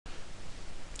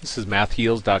This is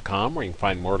mathheals.com, where you can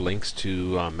find more links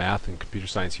to math and computer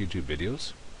science YouTube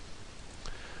videos.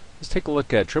 Let's take a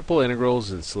look at triple integrals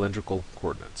and cylindrical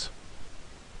coordinates.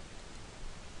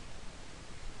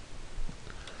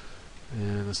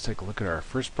 And let's take a look at our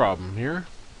first problem here.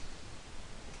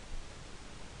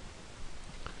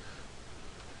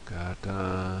 Got,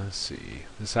 let's see,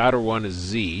 this outer one is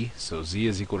z, so z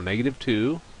is equal to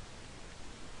 -2,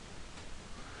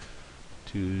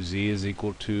 z is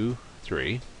equal to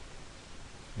 3,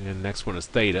 and the next one is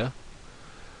theta,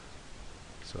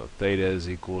 so theta is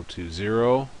equal to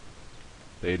 0,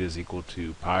 theta is equal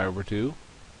to pi over 2,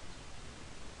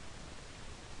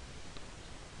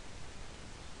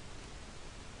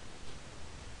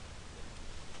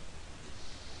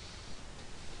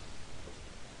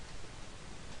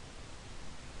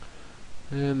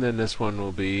 and then this one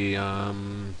will be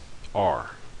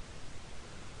r.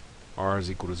 R is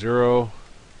equal to 0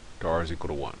 to r is equal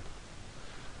to 1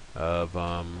 of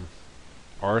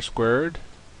r squared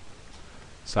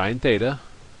sine theta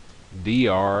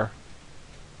dr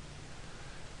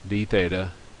d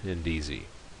theta and dz.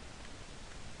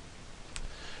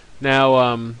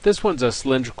 Now this one's a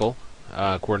cylindrical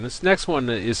coordinates. Next one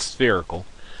is spherical,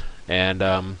 and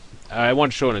I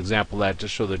want to show an example of that,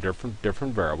 just show the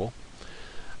different variable.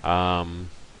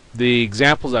 The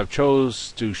examples I've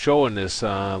chose to show in this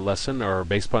lesson are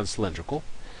based upon cylindrical.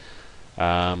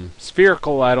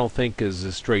 Spherical I don't think is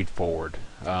as straightforward.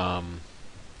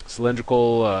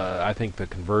 Cylindrical, I think the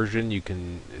conversion,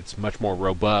 it's much more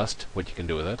robust what you can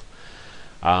do with it.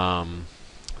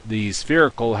 The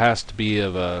spherical has to be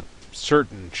of a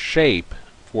certain shape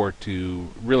for it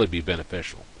to really be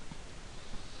beneficial.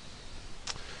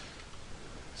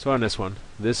 So on this one,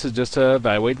 this is just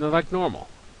evaluating it like normal.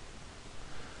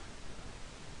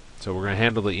 So we're going to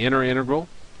handle the inner integral.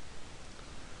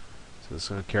 So this is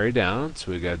going to carry down.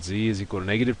 So we got z is equal to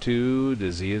 -2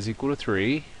 to z is equal to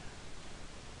 3.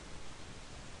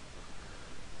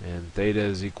 And theta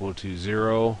is equal to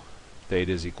 0.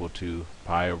 Theta is equal to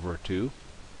pi over 2.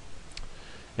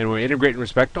 And we're integrating in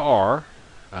respect to r.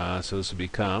 So this will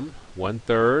become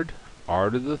 1/3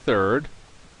 r to the third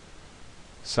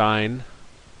sine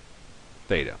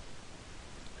theta.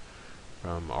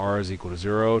 From r is equal to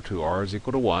 0 to r is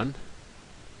equal to 1,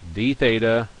 d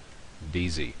theta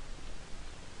dz.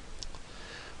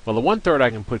 Well, the 1/3 I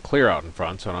can put clear out in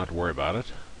front, so I don't have to worry about it.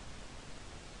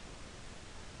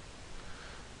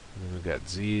 And we've got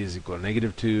z is equal to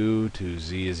 -2 to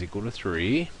z is equal to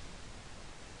 3.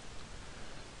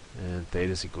 And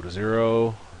theta is equal to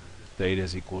 0. Theta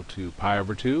is equal to pi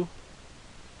over 2.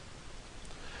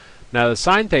 Now the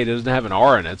sine theta doesn't have an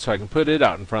r in it, so I can put it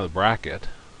out in front of the bracket.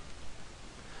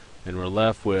 And we're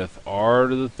left with r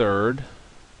to the third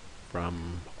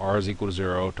from r is equal to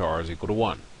 0 to r is equal to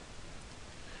 1.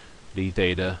 D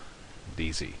theta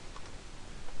dz.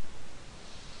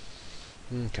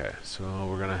 Okay, so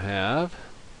we're going to have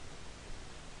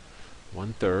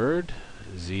 1/3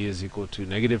 z is equal to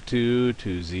 -2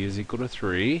 to z is equal to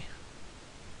 3.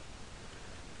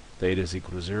 Theta is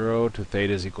equal to 0 to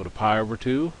theta is equal to pi over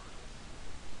 2.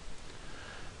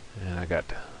 And I got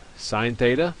sine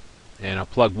theta. And I'll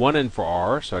plug 1 in for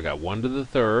r, so I got 1 to the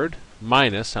third,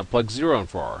 minus, I'll plug 0 in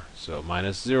for r, so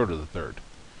minus 0 to the third.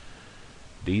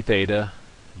 D theta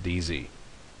dz.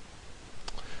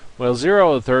 Well,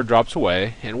 0 to the third drops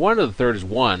away, and 1 to the third is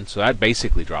 1, so that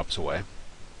basically drops away.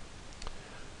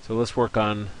 So let's work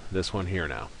on this one here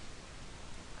now.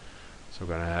 So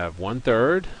we're going to have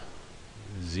 1/3,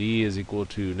 z is equal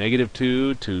to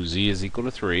 -2 to z is equal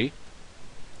to 3.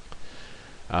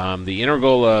 The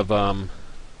integral of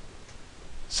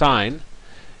sine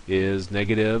is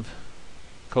negative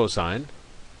cosine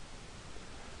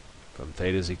from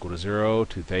theta is equal to 0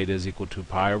 to theta is equal to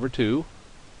pi over 2.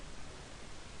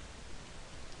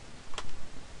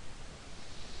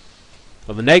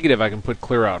 Well, the negative I can put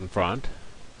clear out in front,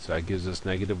 so that gives us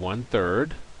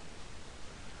 -1/3.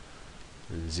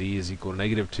 And z is equal to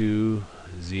 -2,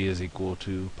 z is equal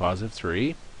to positive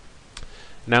 3.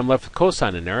 Now I'm left with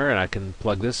cosine in there, and I can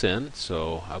plug this in.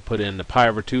 So I'll put in the pi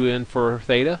over 2 in for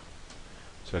theta.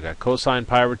 So I got cosine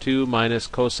pi over 2 minus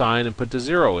cosine, and put the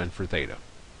 0 in for theta.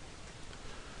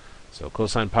 So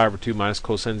cosine pi over 2 minus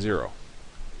cosine 0.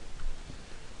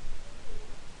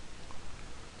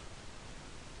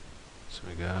 So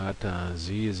we got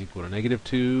z is equal to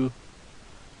 -2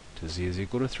 to z is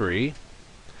equal to 3.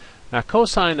 Now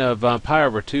cosine of pi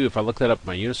over 2, if I look that up in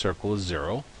my unit circle, is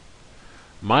 0.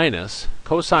 Minus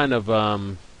cosine of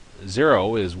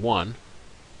 0 is 1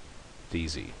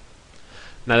 dz.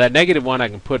 Now that -1 I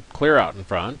can put clear out in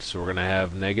front, so we're going to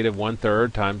have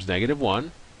 -1/3 times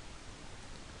 -1.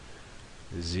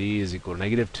 z is equal to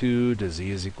negative 2 to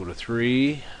z is equal to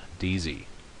 3 dz.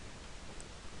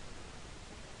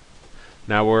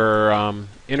 Now we're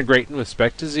integrating with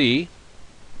respect to z,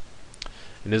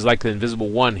 and there's like the invisible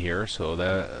 1 here, so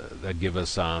that give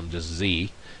us just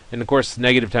z. And of course,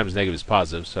 negative times negative is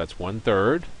positive, so that's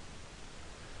 1/3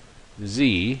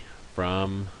 z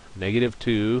from negative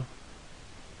 2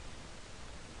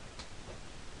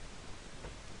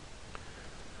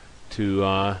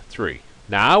 to 3.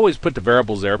 Now I always put the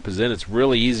variables there because then it's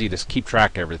really easy to keep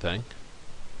track of everything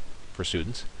for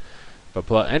students,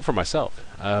 and for myself.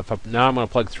 Now I'm going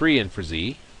to plug 3 in for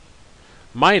z,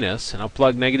 minus, and I'll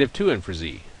plug negative 2 in for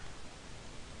z.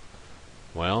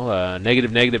 Well,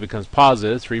 negative negative becomes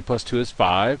positive. 3 plus 2 is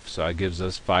 5, so that gives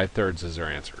us 5/3 as our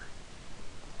answer.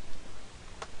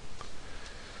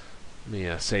 Let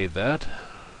me save that.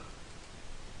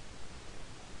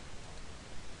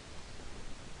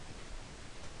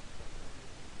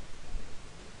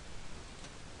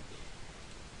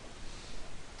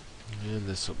 And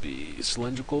this will be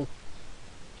cylindrical.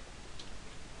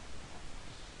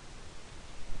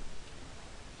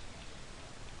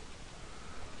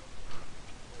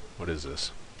 What is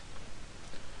this?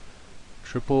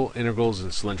 Triple integrals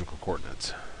in cylindrical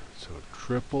coordinates. So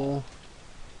triple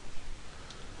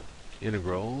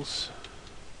integrals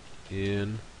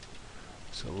in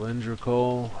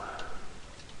cylindrical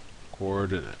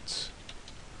coordinates.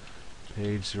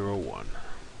 Page 01.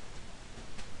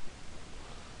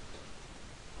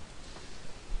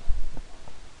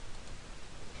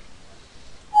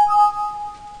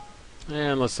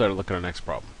 And let's start looking at our next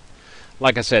problem.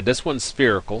 Like I said, this one's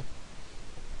spherical.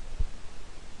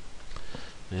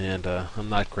 And I'm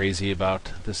not crazy about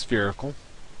the spherical.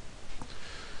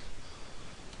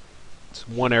 It's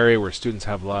one area where students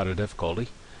have a lot of difficulty.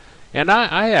 And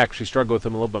I actually struggle with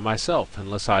them a little bit myself,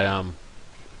 unless I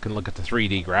can look at the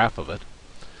 3D graph of it.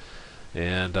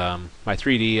 And my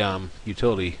 3D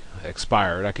utility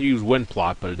expired. I could use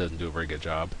WinPlot, but it doesn't do a very good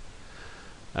job.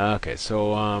 Okay,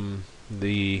 so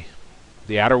the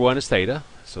outer one is theta.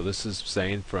 So this is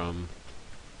saying from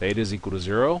theta is equal to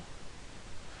 0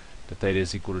 to theta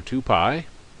is equal to 2 pi.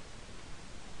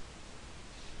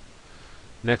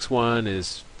 Next one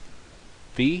is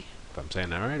phi, if I'm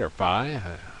saying that right, or phi.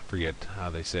 I forget how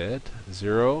they say it.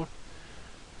 0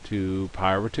 to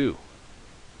pi over 2.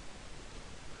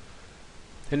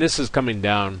 And this is coming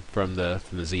down from the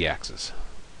z-axis.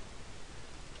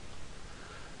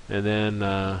 And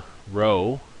then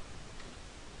rho,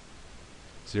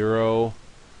 0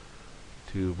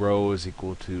 to rho is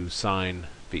equal to sine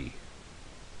phi.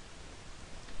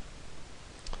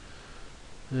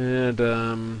 And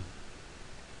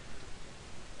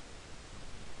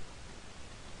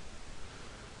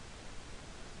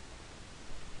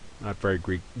not very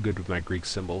good with my Greek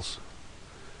symbols.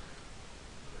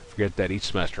 Forget that each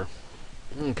semester.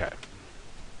 Okay.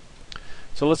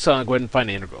 So let's go ahead and find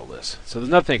the integral of this. So there's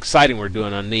nothing exciting we're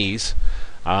doing on these.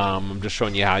 I'm just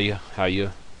showing you how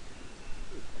you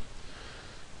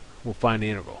will find the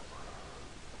integral.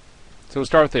 So we'll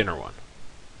start with the inner one.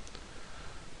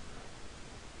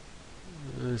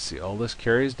 Let's see, all this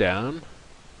carries down.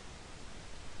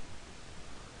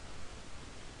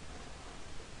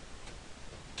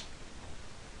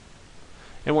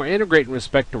 And we're integrating with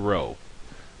respect to rho.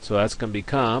 So that's going to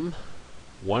become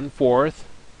 1/4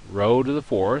 rho to the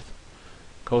 4th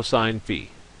cosine phi.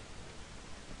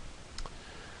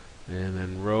 And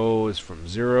then rho is from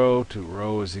 0 to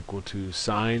rho is equal to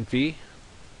sine phi.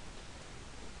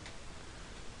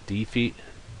 D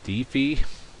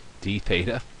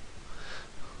theta.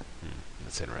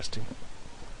 That's interesting.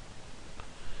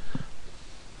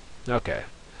 Okay.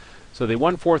 So the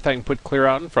 1/4 I can put clear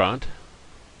out in front.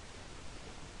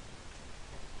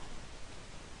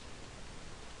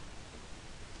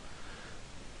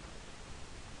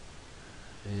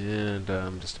 And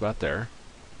just about there.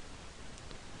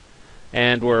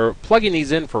 And we're plugging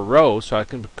these in for rho, so I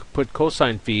can put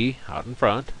cosine phi out in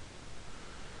front.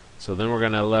 So then we're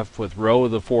going to left with rho to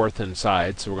the 4th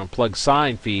inside. So we're going to plug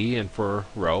sine phi in for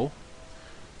rho.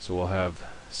 So we'll have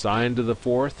sine to the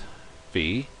 4th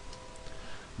phi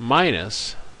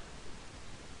minus,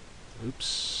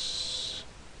 oops,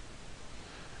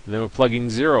 and then we're plugging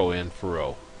 0 in for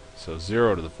rho. So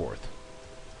 0 to the 4th.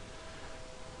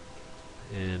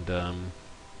 And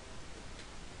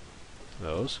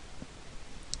those.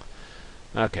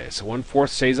 Okay, so 1/4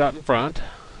 stays out in front.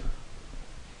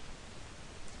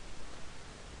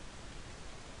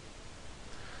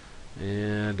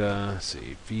 And let's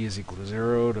see, phi is equal to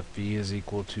 0 to phi is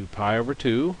equal to pi over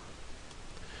 2.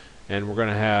 And we're going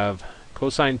to have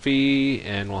cosine phi,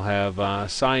 and we'll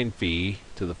have sine phi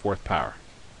to the 4th power.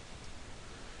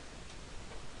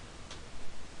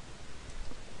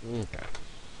 Okay.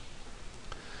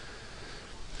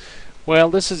 Well,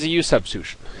 this is a u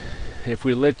substitution. If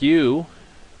we let u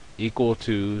equal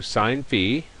to sine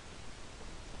phi,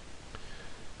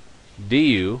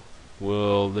 du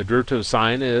will, the derivative of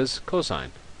sine is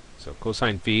cosine. So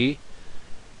cosine phi,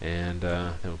 and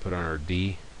then we'll put on our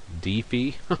d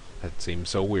phi. That seems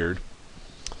so weird.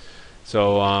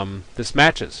 So this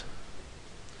matches.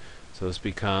 So this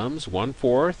becomes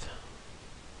 1/4.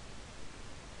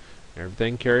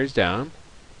 Everything carries down.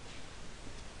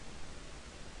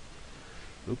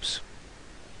 Oops.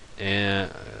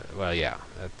 And, well, yeah,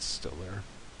 that's still there.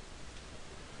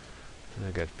 And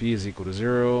I got phi is equal to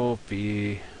 0,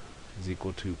 phi is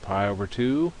equal to pi over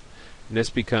 2. And this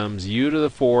becomes u to the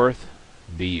 4th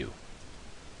du,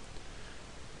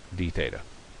 d theta.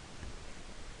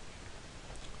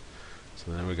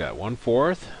 So then we got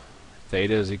 1/4.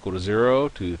 Theta is equal to 0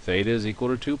 to theta is equal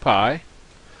to 2 pi.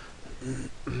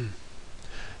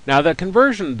 Now the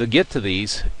conversion to get to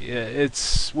these,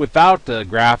 it's without the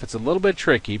graph, it's a little bit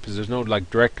tricky because there's no like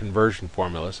direct conversion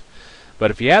formulas. But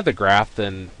if you have the graph,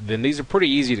 then these are pretty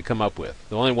easy to come up with.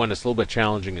 The only one that's a little bit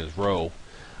challenging is rho,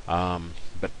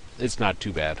 but it's not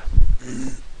too bad.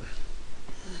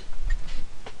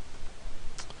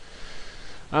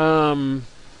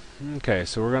 Okay,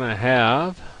 so we're going to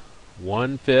have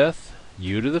 1/5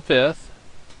 u to the 5th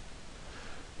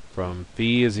from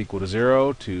phi is equal to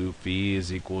 0 to phi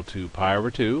is equal to pi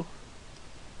over 2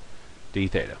 d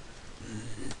theta.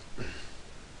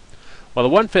 Well,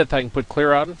 the 1/5 I can put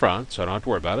clear out in front, so I don't have to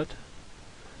worry about it.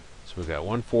 So we've got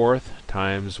 1/4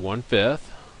 times 1/5.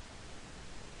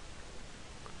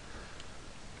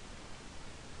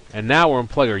 And now we're going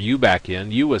to plug our u back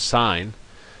in. U is sine.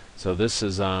 So this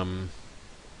is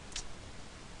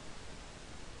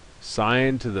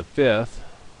sine to the 5th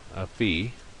of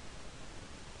phi.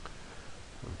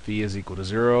 Phi is equal to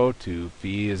 0 to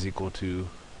phi is equal to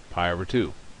pi over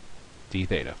 2 d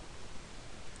theta.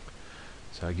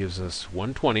 So that gives us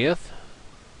 1/20th.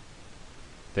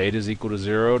 Theta is equal to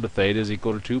 0 to theta is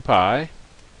equal to 2 pi.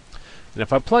 And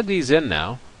if I plug these in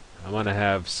now, I'm going to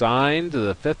have sine to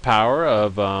the 5th power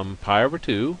of pi over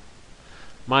 2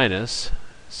 minus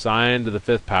sine to the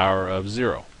 5th power of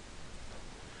 0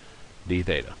 d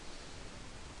theta.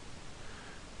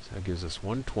 So that gives us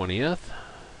 1/20th.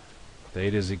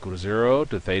 Theta is equal to 0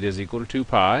 to theta is equal to 2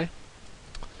 pi.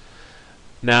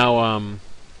 Now,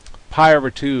 pi over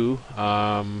 2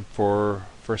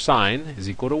 for sine is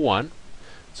equal to 1.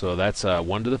 So that's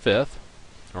 1 to the 5th,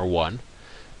 or 1.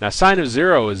 Now, sine of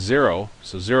 0 is 0,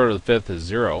 so 0 to the 5th is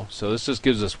 0. So this just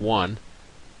gives us 1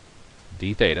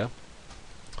 d theta.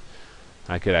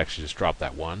 I could actually just drop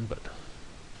that 1, but...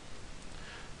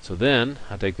 So then,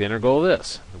 I'll take the integral of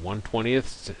this. The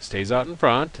 1/20th stays out in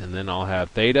front, and then I'll have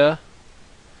theta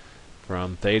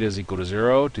from theta is equal to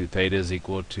 0 to theta is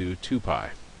equal to 2 pi.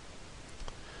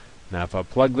 Now if I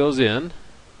plug those in,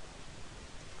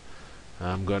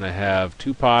 I'm going to have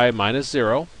 2 pi minus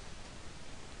 0,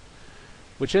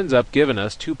 which ends up giving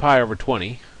us 2 pi over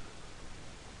 20,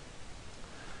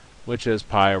 which is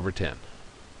pi over 10.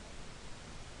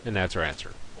 And that's our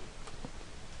answer.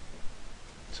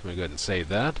 So I'm going to go ahead and save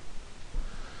that.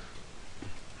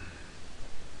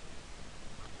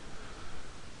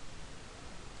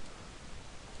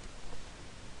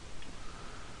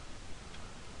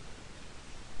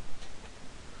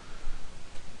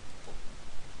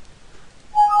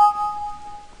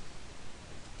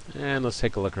 And let's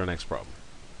take a look at our next problem.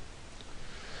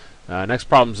 Next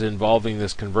problem is involving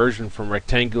this conversion from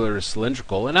rectangular to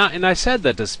cylindrical. And I said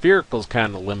that the spherical is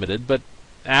kind of limited, but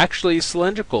actually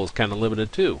cylindrical is kind of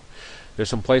limited too. There's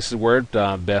some places where it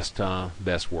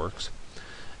best works.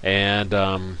 And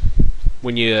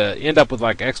when you end up with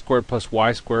like x squared plus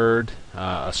y squared,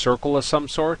 a circle of some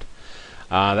sort,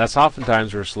 that's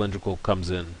oftentimes where cylindrical comes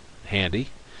in handy.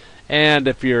 And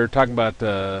if you're talking about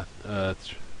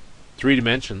 3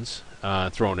 dimensions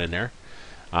thrown in there,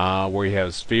 where you have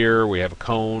a sphere, where you have a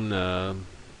cone,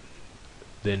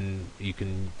 then you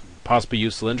can possibly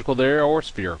use cylindrical there or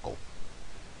spherical.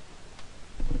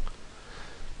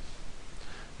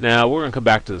 Now we're going to come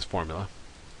back to this formula.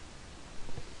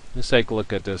 Let's take a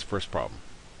look at this first problem.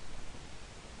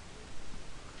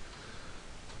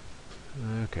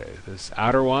 Okay, this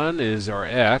outer one is our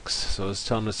x, so it's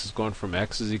telling us it's going from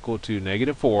x is equal to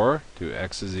 -4 to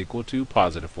x is equal to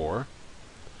 +4.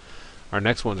 Our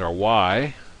next one's our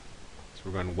y, so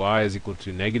we're going y is equal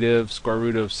to negative square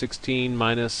root of 16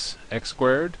 minus x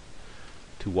squared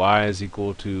to y is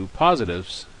equal to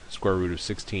positive square root of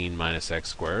 16 minus x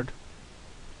squared.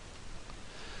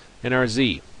 And our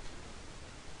z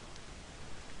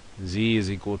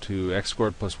is equal to x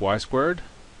squared plus y squared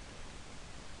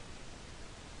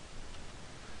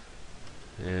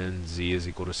and z is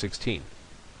equal to 16.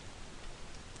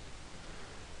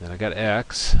 Then I got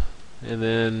x, and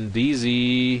then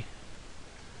dz,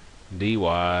 dy,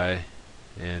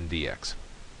 and dx.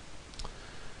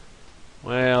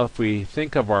 Well, if we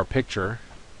think of our picture,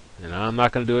 and I'm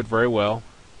not going to do it very well.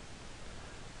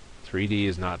 3D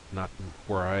is not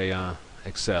where I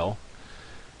excel.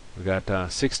 We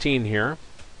got 16 here,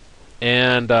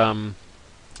 and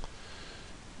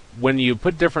when you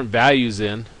put different values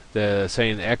in,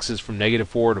 saying x is from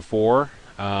 -4 to 4,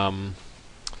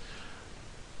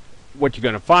 what you're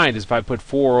going to find is if I put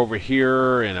 4 over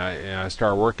here and I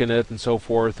start working it and so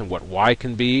forth, and what y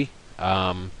can be,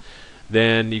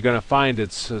 then you're going to find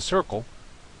it's a circle.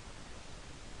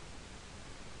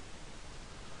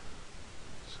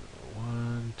 So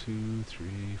 1, 2, 3,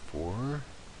 4.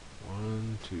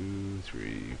 1, 2,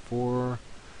 3, 4.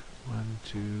 1,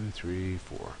 2, 3,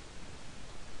 4.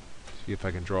 See if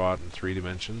I can draw it in 3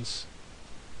 dimensions,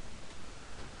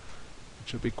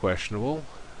 which will be questionable.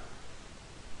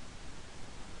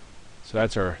 So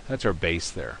that's our base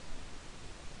there,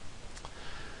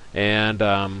 and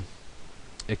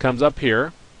it comes up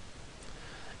here,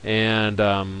 and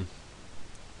what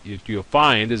you'll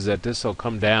find is that this will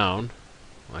come down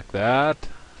like that,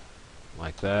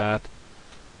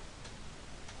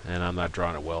 and I'm not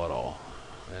drawing it well at all.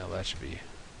 Well, that should be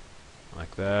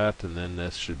like that, and then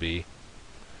this should be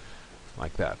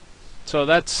like that. So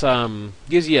that's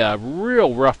gives you a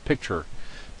real rough picture,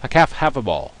 like half a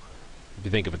ball, if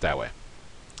you think of it that way.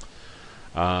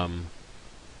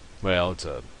 Well, it's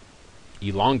a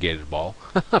elongated ball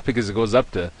because it goes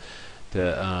up to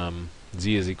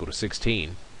z is equal to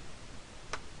 16.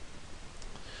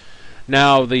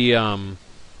 Now the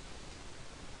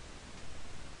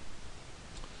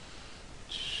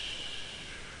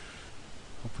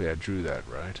hopefully I drew that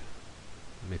right.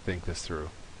 Let me think this through.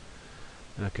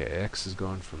 Okay, x is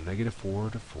going from -4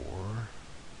 to 4,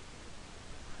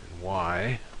 and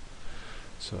y.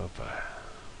 So if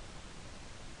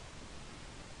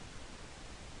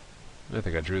I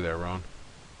think I drew that wrong.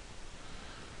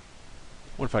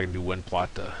 What if I can do one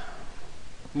plot to?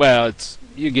 Well, it's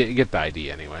you get the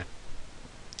idea anyway.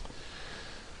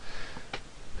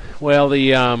 Well,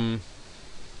 the well,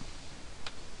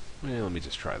 let me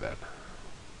just try that.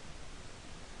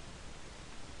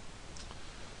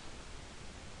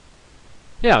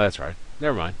 Yeah, that's right.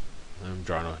 Never mind. I'm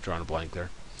drawing a blank there.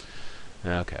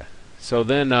 Okay. So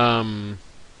then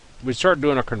we start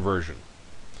doing a conversion.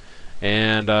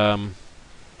 And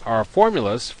our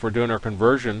formulas for doing our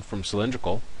conversion from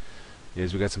cylindrical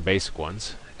is we got some basic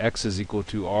ones. X is equal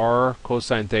to r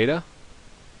cosine theta.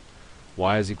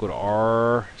 Y is equal to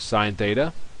r sine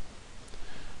theta.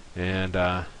 And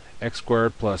x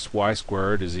squared plus y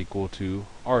squared is equal to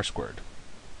r squared.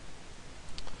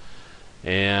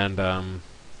 And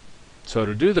so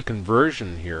to do the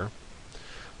conversion here,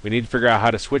 we need to figure out how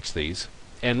to switch these.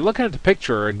 And looking at the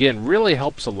picture, again, really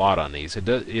helps a lot on these. It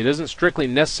isn't strictly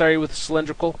necessary with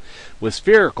cylindrical. With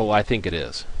spherical, I think it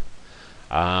is.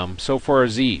 So for our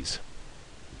z's,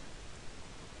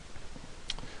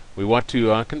 we want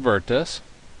to convert this.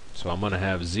 So I'm going to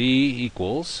have z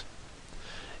equals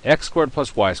x squared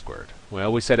plus y squared.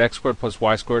 Well, we said x squared plus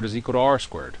y squared is equal to r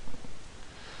squared.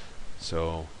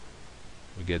 So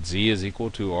we get z is equal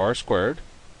to r squared.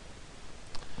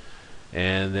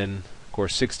 And then, of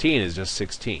course, 16 is just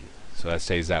 16. So that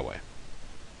stays that way.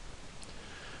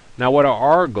 Now what our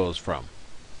r goes from?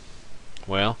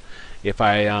 Well, if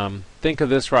I think of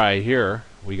this right here,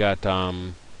 we got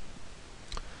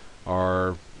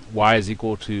our y is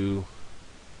equal to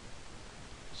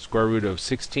square root of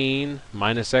 16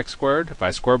 minus x squared. If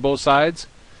I square both sides,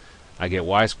 I get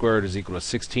y squared is equal to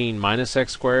 16 minus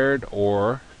x squared,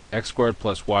 or x squared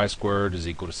plus y squared is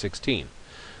equal to 16.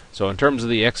 So in terms of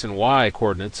the x and y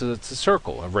coordinates, it's a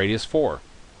circle of radius 4.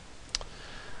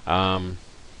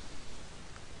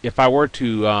 If I were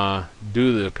to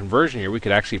do the conversion here, we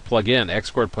could actually plug in x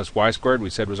squared plus y squared, we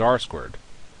said was r squared.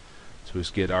 So we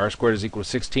just get r squared is equal to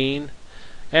 16,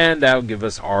 and that would give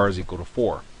us r is equal to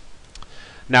 4.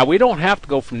 Now we don't have to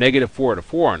go from -4 to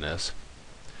 4 on this.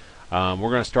 We're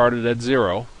going to start it at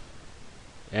 0,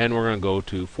 and we're going to go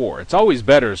to 4. It's always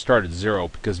better to start at 0,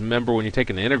 because remember, when you take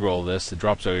an integral of this, it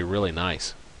drops away really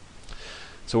nice.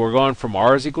 So we're going from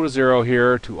r is equal to 0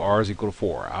 here to r is equal to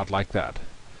 4, out like that.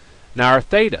 Now our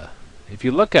theta, if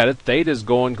you look at it, theta is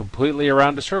going completely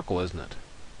around the circle, isn't it?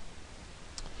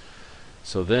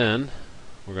 So then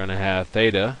we're going to have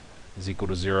theta is equal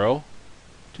to 0,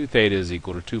 2 theta is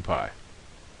equal to 2 pi.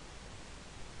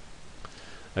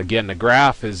 Again, the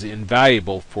graph is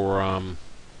invaluable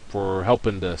for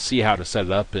helping to see how to set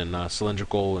it up in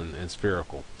cylindrical and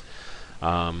spherical.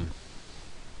 Let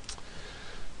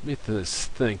me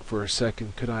think for a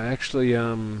second. Could I actually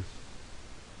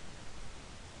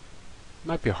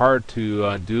might be hard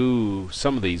to do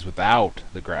some of these without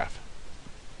the graph.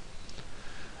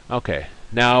 Okay,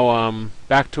 now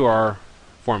back to our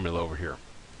formula over here.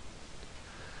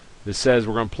 This says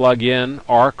we're going to plug in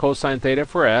r cosine theta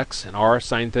for x and r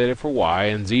sine theta for y,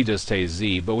 and z just stays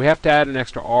z, but we have to add an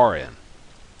extra r in.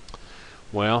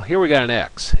 Well, here we got an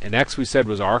x, and x we said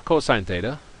was r cosine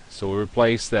theta, so we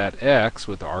replace that x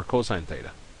with r cosine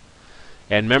theta.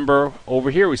 And remember, over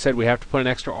here we said we have to put an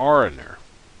extra r in there.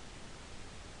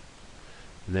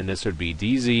 And then this would be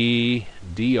dz,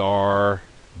 dr,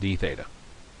 d theta.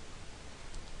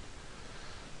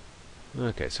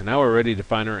 Okay, so now we're ready to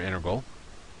find our integral.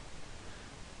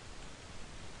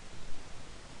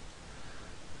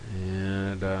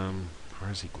 And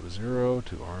r is equal to 0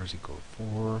 to r is equal to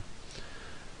 4.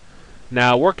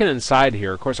 Now, working inside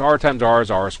here, of course, r times r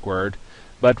is r squared,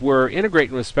 but we're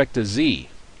integrating with respect to z.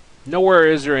 Nowhere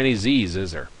is there any z's,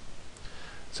 is there?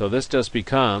 So this just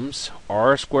becomes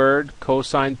r squared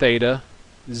cosine theta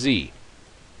z.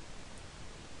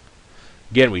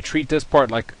 Again, we treat this part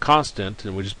like a constant,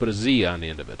 and we just put a z on the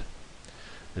end of it.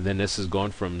 And then this is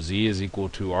going from z is equal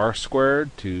to r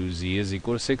squared to z is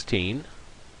equal to 16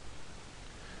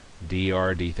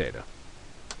 dr d theta.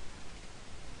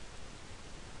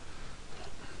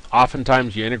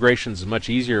 Oftentimes, your integration is much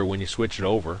easier when you switch it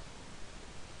over.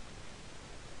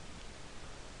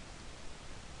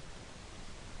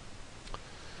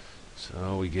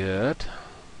 So we get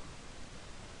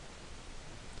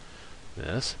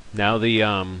this. Now the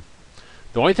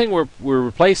only thing we're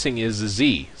replacing is the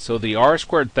z. So the r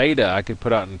squared theta I could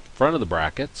put out in front of the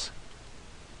brackets,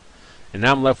 and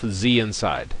now I'm left with z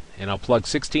inside. And I'll plug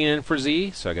 16 in for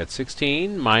z, so I got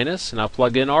 16 minus, and I'll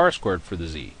plug in r squared for the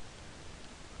z.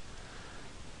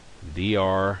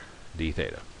 dr d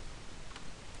theta.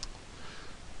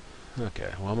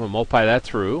 Okay, well I'm going to multiply that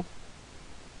through.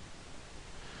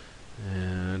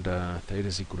 And theta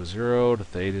is equal to 0 to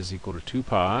theta is equal to 2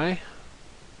 pi.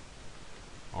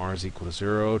 R is equal to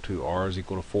 0 to r is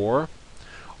equal to 4.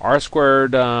 R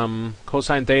squared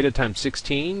cosine theta times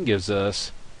 16 gives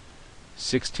us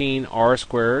 16 r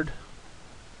squared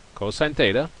cosine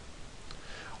theta.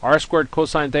 R squared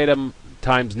cosine theta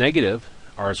times negative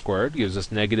r squared gives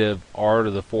us negative r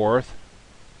to the 4th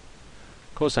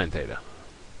cosine theta.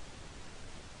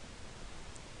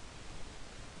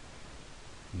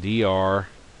 dr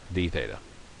d theta.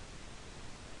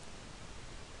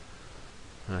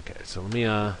 Okay, so let me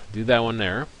do that one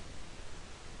there.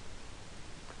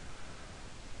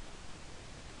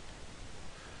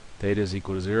 Theta is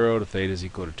equal to 0 to theta is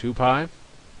equal to 2 pi.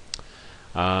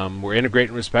 We're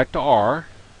integrating with respect to r,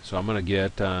 so I'm going to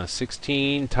get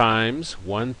 16 times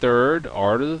 1/3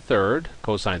 r to the 3rd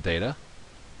cosine theta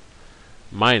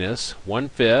minus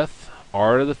 1/5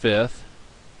 r to the 5th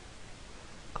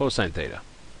cosine theta.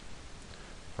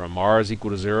 From r is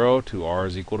equal to 0 to r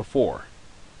is equal to 4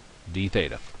 d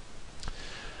theta.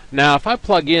 Now if I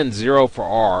plug in 0 for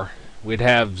r, we'd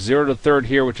have 0 to the 3rd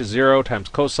here, which is 0, times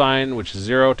cosine, which is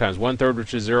 0, times 1/3,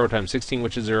 which is 0, times 16,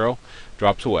 which is 0,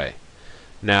 drops away.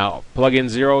 Now plug in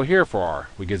 0 here for r.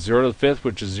 We get 0 to the 5th,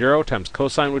 which is 0, times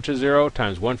cosine, which is 0,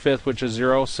 times 1/5, which is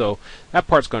 0, so that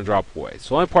part's going to drop away. So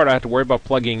the only part I have to worry about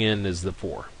plugging in is the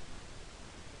 4.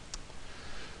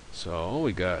 So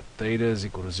we got theta is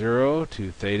equal to 0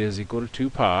 to theta is equal to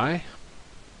 2 pi.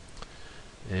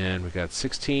 And we got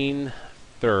 16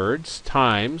 thirds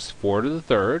times 4 to the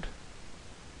 3rd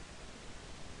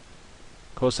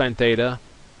cosine theta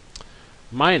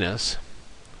minus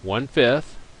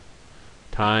 1/5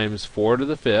 times 4 to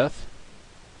the 5th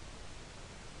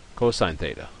cosine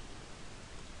theta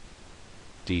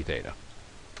d theta.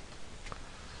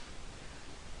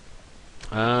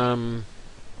 I'm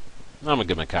going to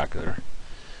get my calculator.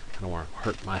 I don't want to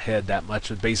hurt my head that much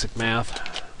with basic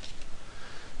math.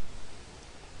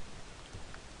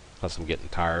 Plus I'm getting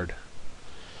tired.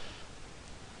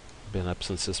 Been up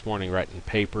since this morning writing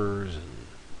papers and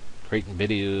creating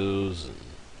videos.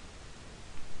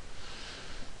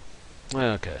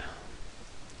 Okay.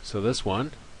 So this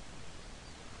one,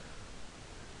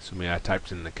 assuming I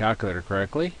typed in the calculator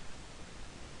correctly,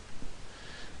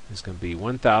 is going to be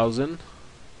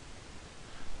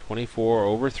 1024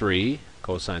 over 3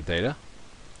 cosine theta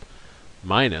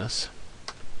minus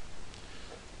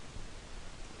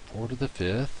 4 to the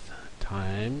 5th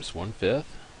times 1/5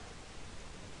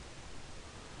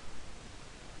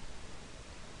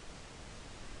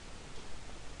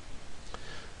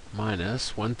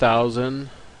 minus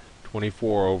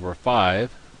 1024 over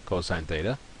 5 cosine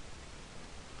theta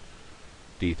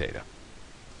d theta.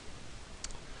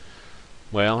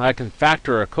 Well, I can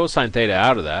factor a cosine theta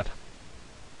out of that.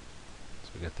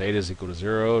 So we got theta is equal to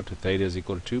 0 to theta is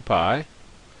equal to 2 pi.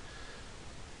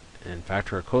 And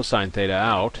factor a cosine theta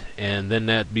out, and then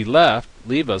that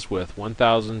leave us with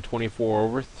 1024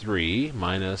 over 3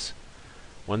 minus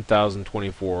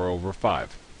 1024 over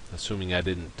 5, assuming I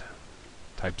didn't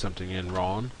type something in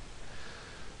wrong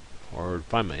or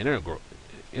find my integral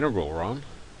wrong.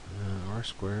 R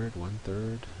squared 1/3.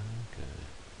 Okay.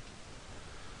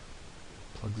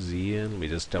 Plug z in. Let me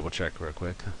just double check real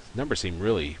quick. Numbers seem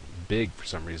really big for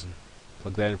some reason.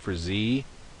 Plug that in for z.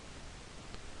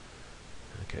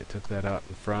 Okay, took that out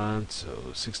in front,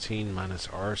 so 16 minus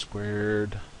r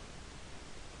squared.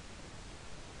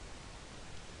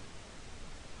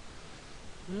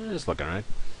 It's looking right.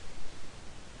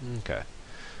 Okay.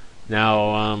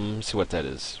 Now, let's see what that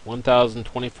is.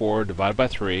 1024 divided by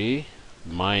 3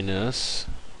 minus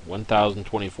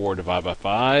 1024 divided by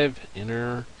 5.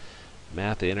 Enter.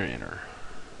 Math, enter.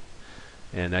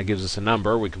 And that gives us a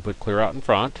number we can put clear out in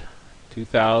front.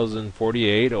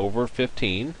 2048 over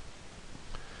 15.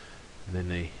 And then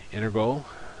the integral,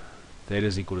 theta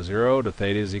is equal to 0 to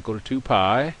theta is equal to 2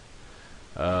 pi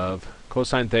of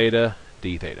cosine theta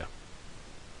d theta.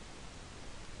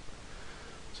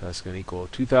 So that's going to equal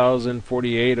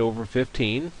 2048 over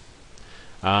 15.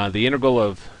 The integral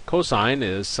of cosine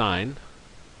is sine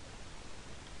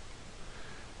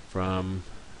from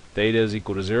theta is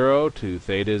equal to 0 to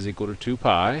theta is equal to 2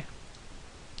 pi.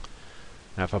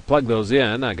 Now if I plug those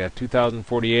in, I got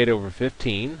 2048 over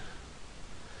 15.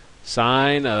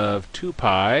 Sine of 2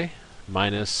 pi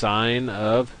minus sine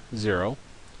of 0.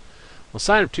 Well,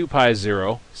 sine of 2 pi is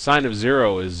 0. Sine of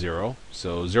 0 is 0.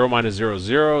 So 0 minus 0 is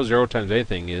 0. 0 times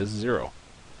anything is 0.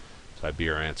 So that'd be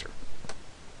your answer.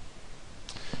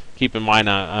 Keep in mind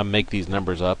I make these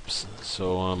numbers up,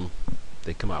 so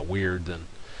they come out weird, then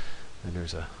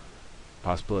there's a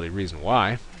possibility reason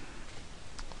why.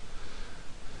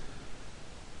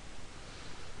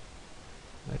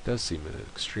 That does seem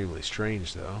extremely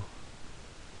strange, though.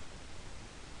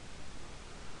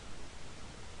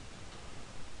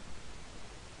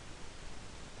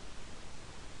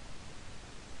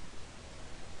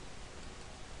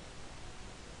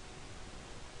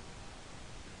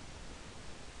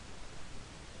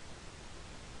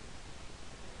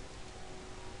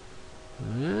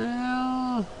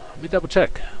 Well, let me double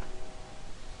check.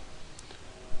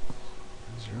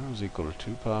 0 is equal to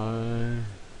 2 pi.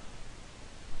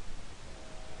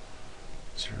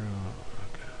 0,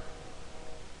 okay.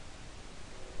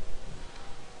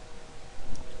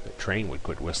 The train would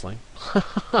quit whistling.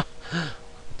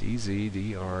 dz,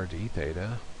 dr, d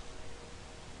theta.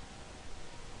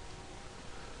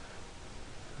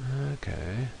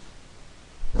 Okay.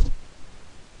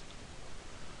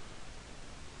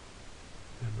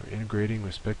 And we're integrating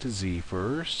with respect to z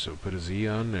first, so put a z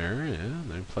on there, yeah,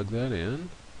 and then plug that in.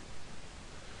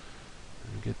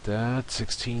 And get that,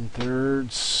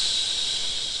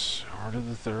 16/3 r to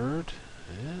the 3rd,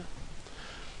 yeah,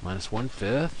 minus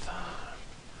 1/5.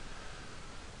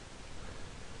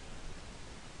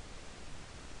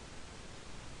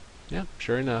 Yeah,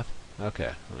 sure enough.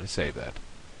 Okay, let me save that.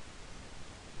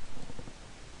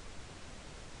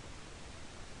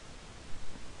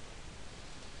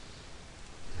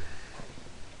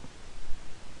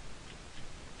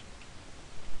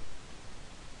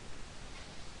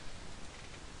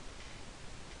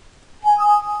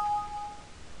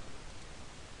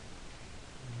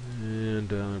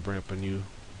 Bring up a new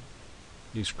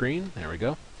screen. There we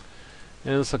go.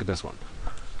 And let's look at this one.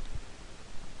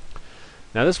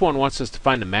 Now this one wants us to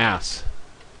find the mass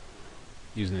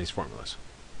using these formulas.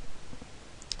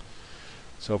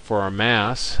 So for our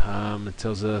mass, it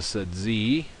tells us that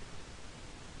z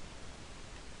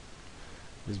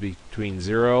is between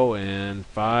 0 and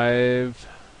 5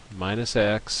 minus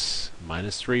x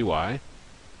minus 3y.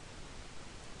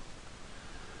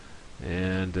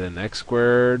 And then x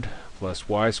squared plus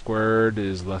y squared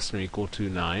is less than or equal to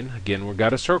 9. Again, we've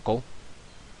got a circle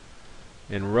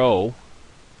in row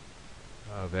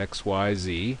of x, y,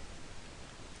 z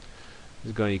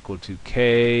is going to equal to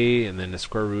k, and then the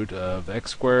square root of x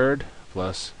squared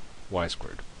plus y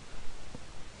squared.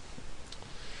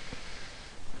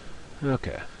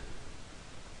 Okay.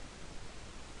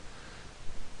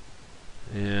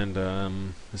 And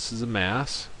this is a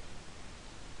mass.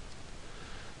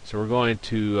 So we're going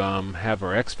to have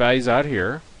our x values out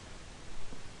here.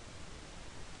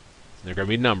 They're going to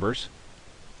be numbers.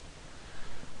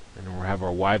 And we'll have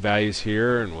our y values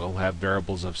here, and we'll have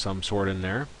variables of some sort in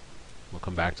there. We'll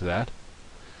come back to that.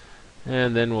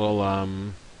 And then we'll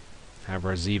have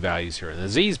our z values here. And the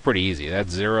z is pretty easy.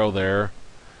 That's 0 there.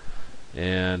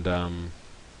 And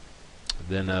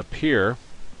then up here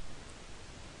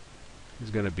is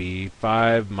going to be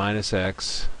 5 minus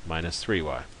x minus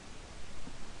 3y.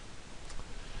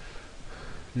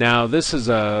 Now this is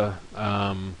a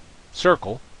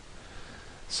circle,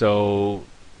 so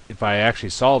if I actually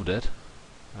solved it,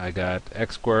 I got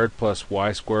x squared plus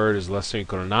y squared is less than or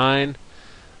equal to 9.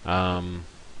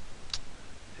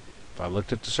 If I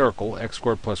looked at the circle, x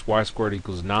squared plus y squared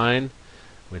equals 9.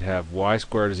 We'd have y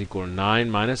squared is equal to 9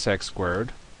 minus x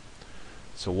squared.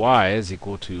 So y is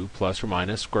equal to plus or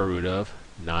minus square root of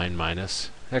 9 minus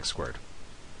x squared.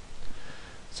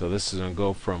 So this is going to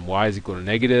go from y is equal to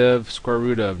negative square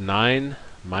root of 9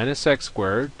 minus x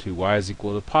squared to y is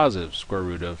equal to positive square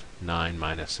root of 9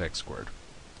 minus x squared.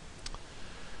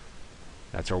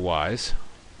 That's our y's.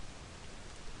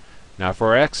 Now for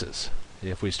our x's.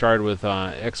 If we started with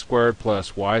x squared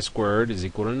plus y squared is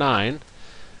equal to 9,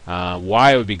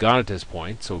 y would be gone at this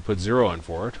point, so we put 0 in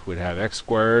for it. We'd have x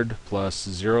squared plus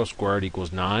 0 squared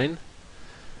equals 9,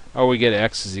 or we get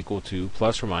x is equal to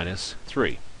plus or minus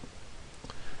 3.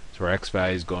 So our x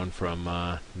value is going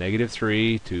from negative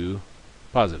 3 to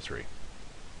positive 3.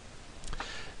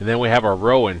 And then we have our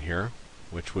row in here,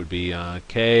 which would be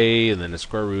k and then the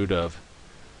square root of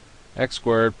x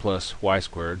squared plus y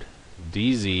squared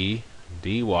dz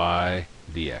dy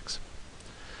dx.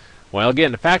 Well,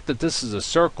 again, the fact that this is a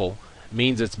circle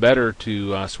means it's better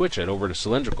to switch it over to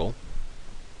cylindrical.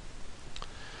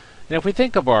 And if we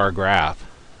think of our graph,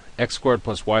 x squared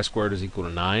plus y squared is equal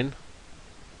to 9.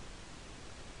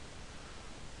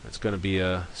 It's going to be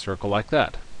a circle like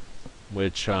that,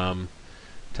 which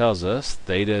tells us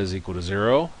theta is equal to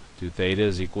 0 to theta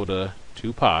is equal to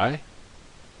 2 pi,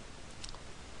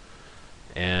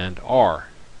 and r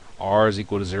is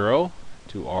equal to 0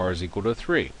 to r is equal to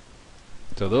 3.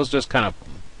 So those just kind of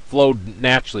flowed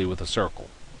naturally with a circle.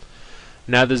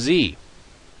 Now the z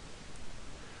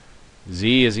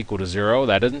is equal to 0.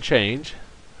 That doesn't change.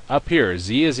 Up here,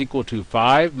 z is equal to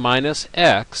 5 minus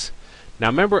x. Now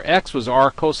remember, x was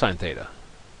r cosine theta.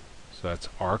 So that's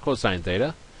r cosine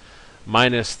theta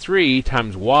minus 3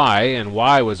 times y, and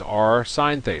y was r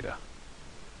sine theta.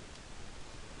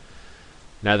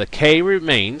 Now the k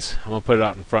remains. I'm going to put it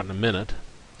out in front in a minute.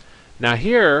 Now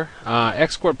here,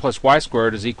 x squared plus y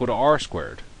squared is equal to r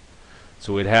squared.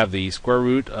 So we'd have the square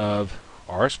root of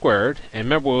r squared. And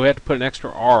remember, we had to put an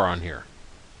extra r on here,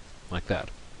 like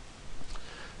that.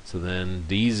 So then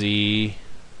dz,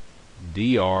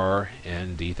 dr,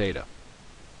 and d theta.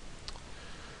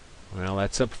 Well,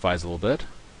 that simplifies a little bit.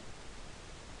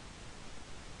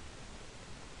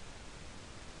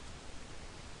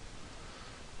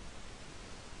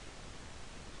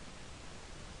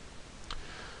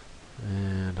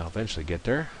 And I'll eventually get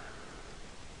there.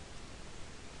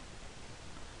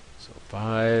 So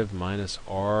 5 minus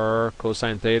r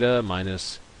cosine theta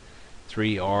minus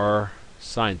 3r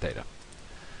sine theta.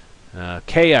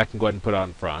 K I can go ahead and put out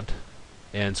in front.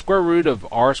 And square root of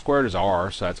r squared is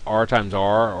r, so that's r times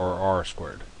r, or r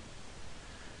squared.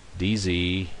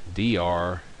 dz,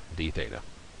 dr, d theta.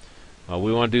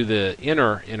 We want to do the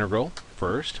inner integral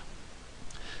first.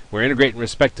 We're integrating with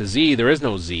respect to z. There is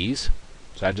no z's,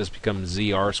 so that just becomes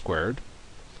zr squared.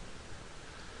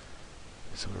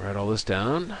 So we write all this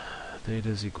down. Theta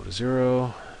is equal to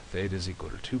 0. Theta is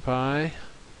equal to 2 pi.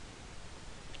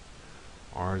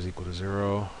 R is equal to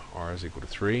 0. R is equal to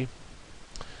 3.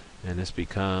 And this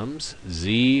becomes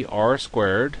zr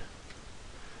squared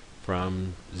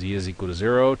from z is equal to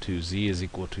 0 to z is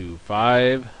equal to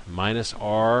 5 minus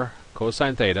r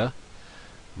cosine theta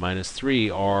minus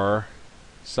 3r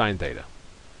sine theta.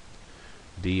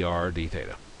 Dr d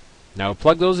theta. Now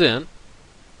plug those in.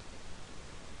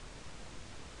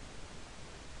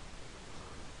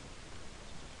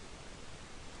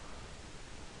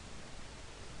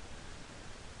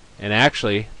 And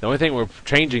actually, the only thing we're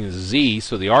changing is z,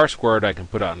 so the r squared I can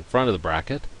put out in front of the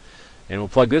bracket. And we'll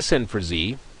plug this in for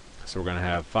z. So we're going to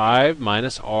have 5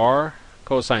 minus r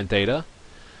cosine theta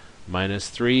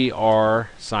minus 3r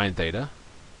sine theta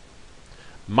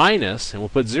minus, and we'll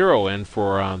put 0 in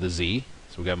for the z,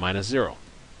 so we've got minus 0.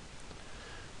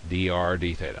 Dr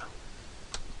d theta.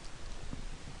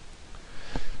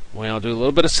 Well, I'll do a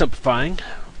little bit of simplifying.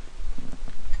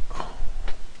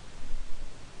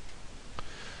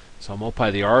 So I'll multiply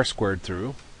the r squared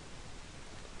through.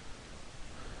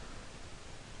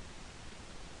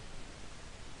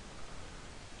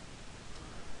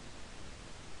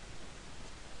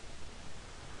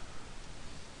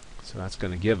 So that's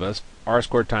going to give us r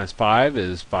squared times 5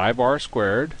 is 5r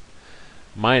squared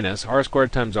minus r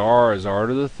squared times r is r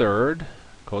to the third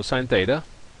cosine theta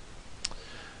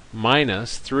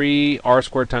minus 3r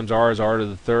squared times r is r to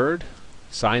the third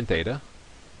sine theta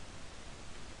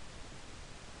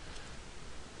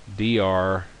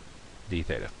dr d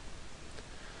theta.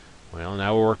 Well,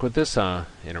 now we'll work with this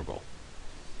integral.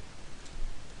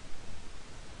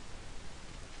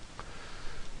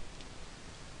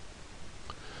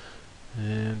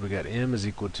 And we got m is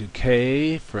equal to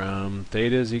k from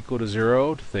theta is equal to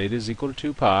 0 to theta is equal to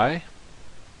 2 pi.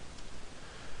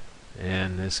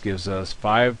 And this gives us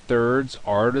 5/3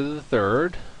 r to the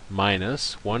third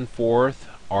minus 1/4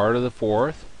 r to the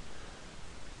fourth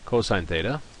cosine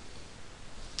theta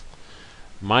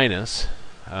minus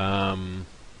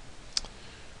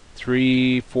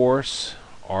 3/4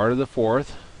 r to the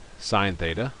fourth sine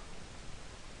theta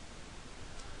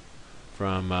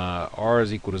from r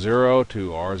is equal to 0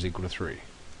 to r is equal to 3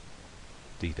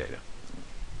 d theta.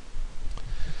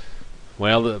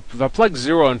 Well, if I plug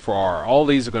 0 in for r, all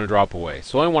these are going to drop away.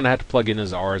 So the only one I have to plug in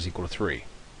is r is equal to 3.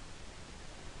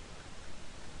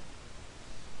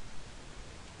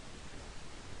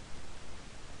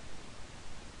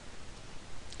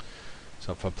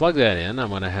 So if I plug that in, I'm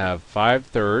going to have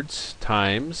 5/3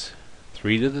 times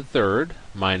 3 to the third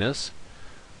minus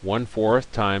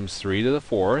 1/4 times 3 to the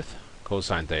fourth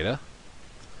cosine theta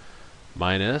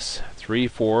minus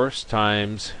 3/4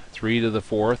 times 3 to the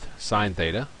fourth sine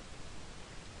theta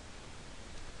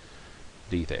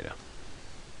d theta.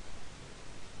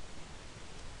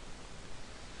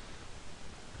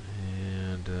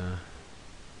 And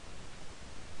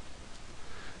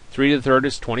 3 to the third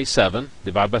is 27.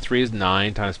 Divided by 3 is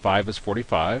 9 times 5 is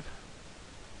 45.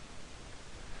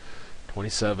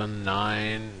 27,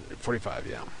 9, 45,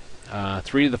 yeah.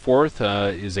 3 to the fourth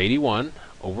is 81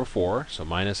 over 4, so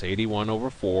minus 81 over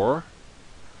 4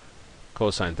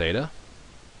 cosine theta.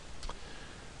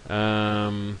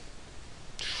 I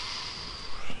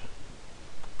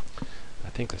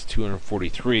think that's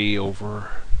 243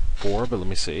 over 4, but let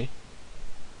me see.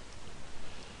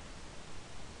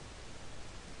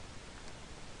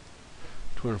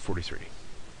 So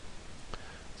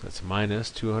that's minus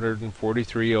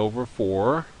 243 over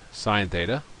 4 sine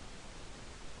theta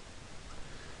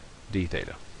d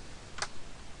theta.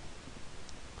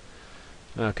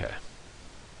 Okay.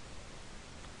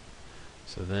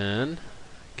 So then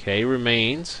k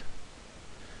remains.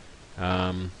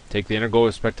 Take the integral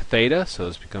with respect to theta, so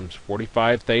this becomes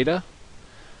 45 theta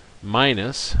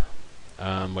minus, wait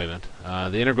a minute,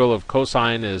 the integral of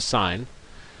cosine is sine,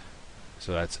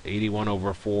 so that's 81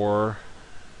 over 4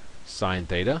 sine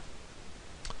theta.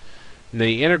 And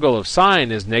the integral of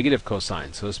sine is negative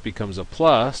cosine, so this becomes a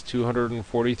plus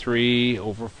 243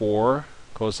 over 4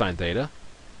 cosine theta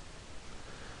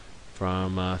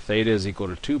from theta is equal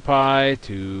to 2 pi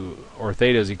to, or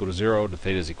theta is equal to 0 to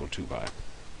theta is equal to 2 pi.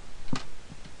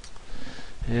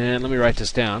 And let me write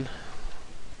this down,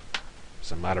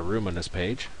 because I'm out of room on this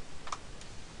page.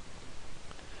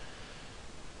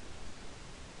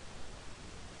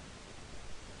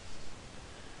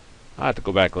 I'll have to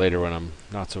go back later when I'm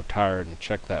not so tired and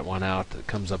check that one out. It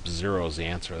comes up 0 as the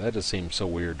answer. That just seems so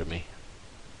weird to me.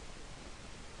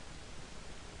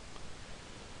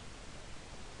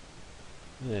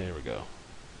 There we go.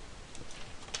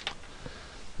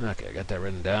 Okay, I got that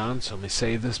written down, so let me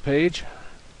save this page.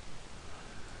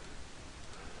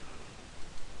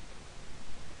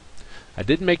 I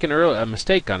did make a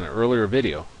mistake on an earlier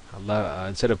video.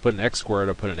 Instead of putting x squared,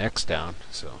 I put an x down.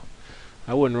 So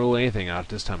I wouldn't rule anything out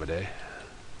this time of day.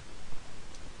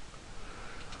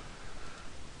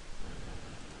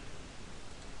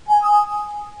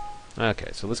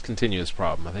 Okay, so let's continue this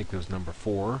problem. I think it was number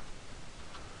 4.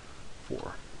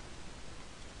 4.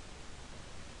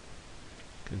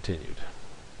 Continued.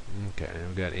 Okay,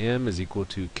 we've got m is equal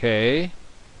to k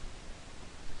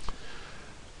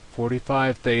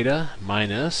 45 theta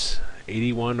minus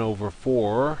 81 over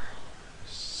 4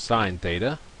 sine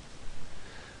theta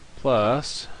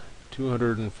plus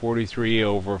 243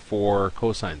 over 4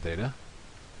 cosine theta.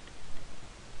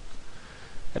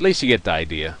 At least you get the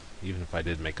idea, even if I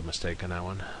did make a mistake on that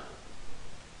one.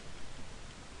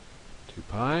 2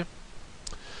 pi.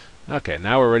 Okay,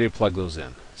 now we're ready to plug those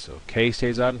in. So k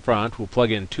stays out in front. We'll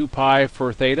plug in 2 pi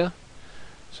for theta.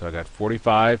 So I got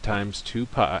 45 times 2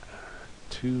 pi.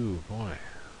 2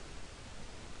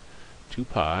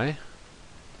 pi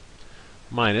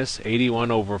minus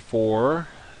 81 over 4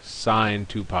 sine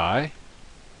 2 pi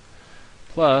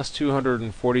plus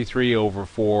 243 over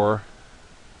 4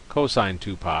 cosine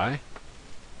 2 pi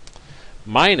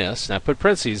minus, now put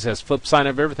parentheses, has flip sine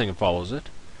of everything that follows it,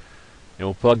 and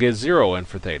we'll plug in 0 in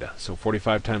for theta. So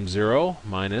 45 times 0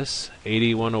 minus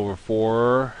 81 over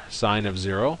 4 sine of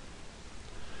 0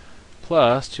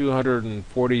 plus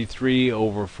 243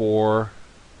 over 4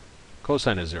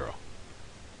 cosine of 0.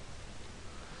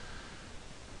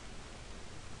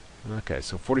 Okay,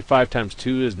 so 45 times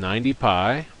 2 is 90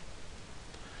 pi.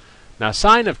 Now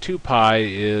sine of 2 pi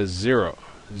is 0.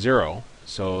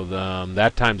 So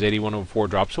that times 81 over 4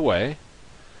 drops away.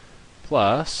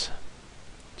 Plus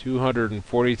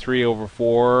 243 over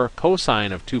 4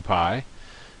 cosine of 2 pi.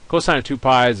 Cosine of 2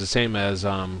 pi is the same as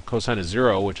cosine of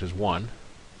 0, which is 1.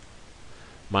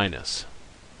 Minus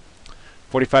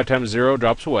 45 times 0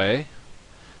 drops away.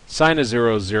 Sine of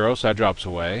 0 is 0, so that drops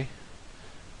away.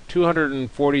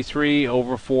 243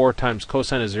 over 4 times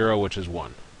cosine of 0, which is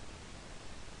 1.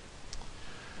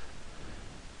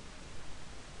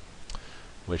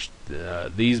 Which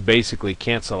these basically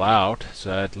cancel out, so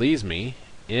that leaves me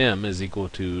m is equal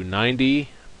to 90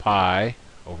 pi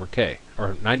over k,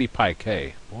 or 90 pi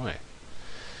k. Boy,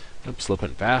 I'm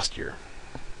slipping fast here.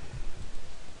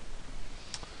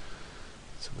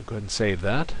 So we'll go ahead and save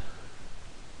that.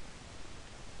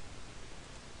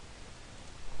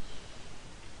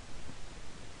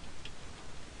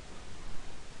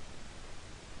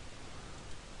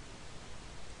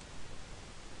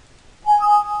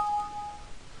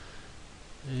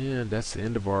 And that's the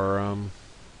end of our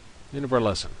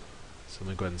lesson. So let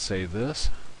me go ahead and save this.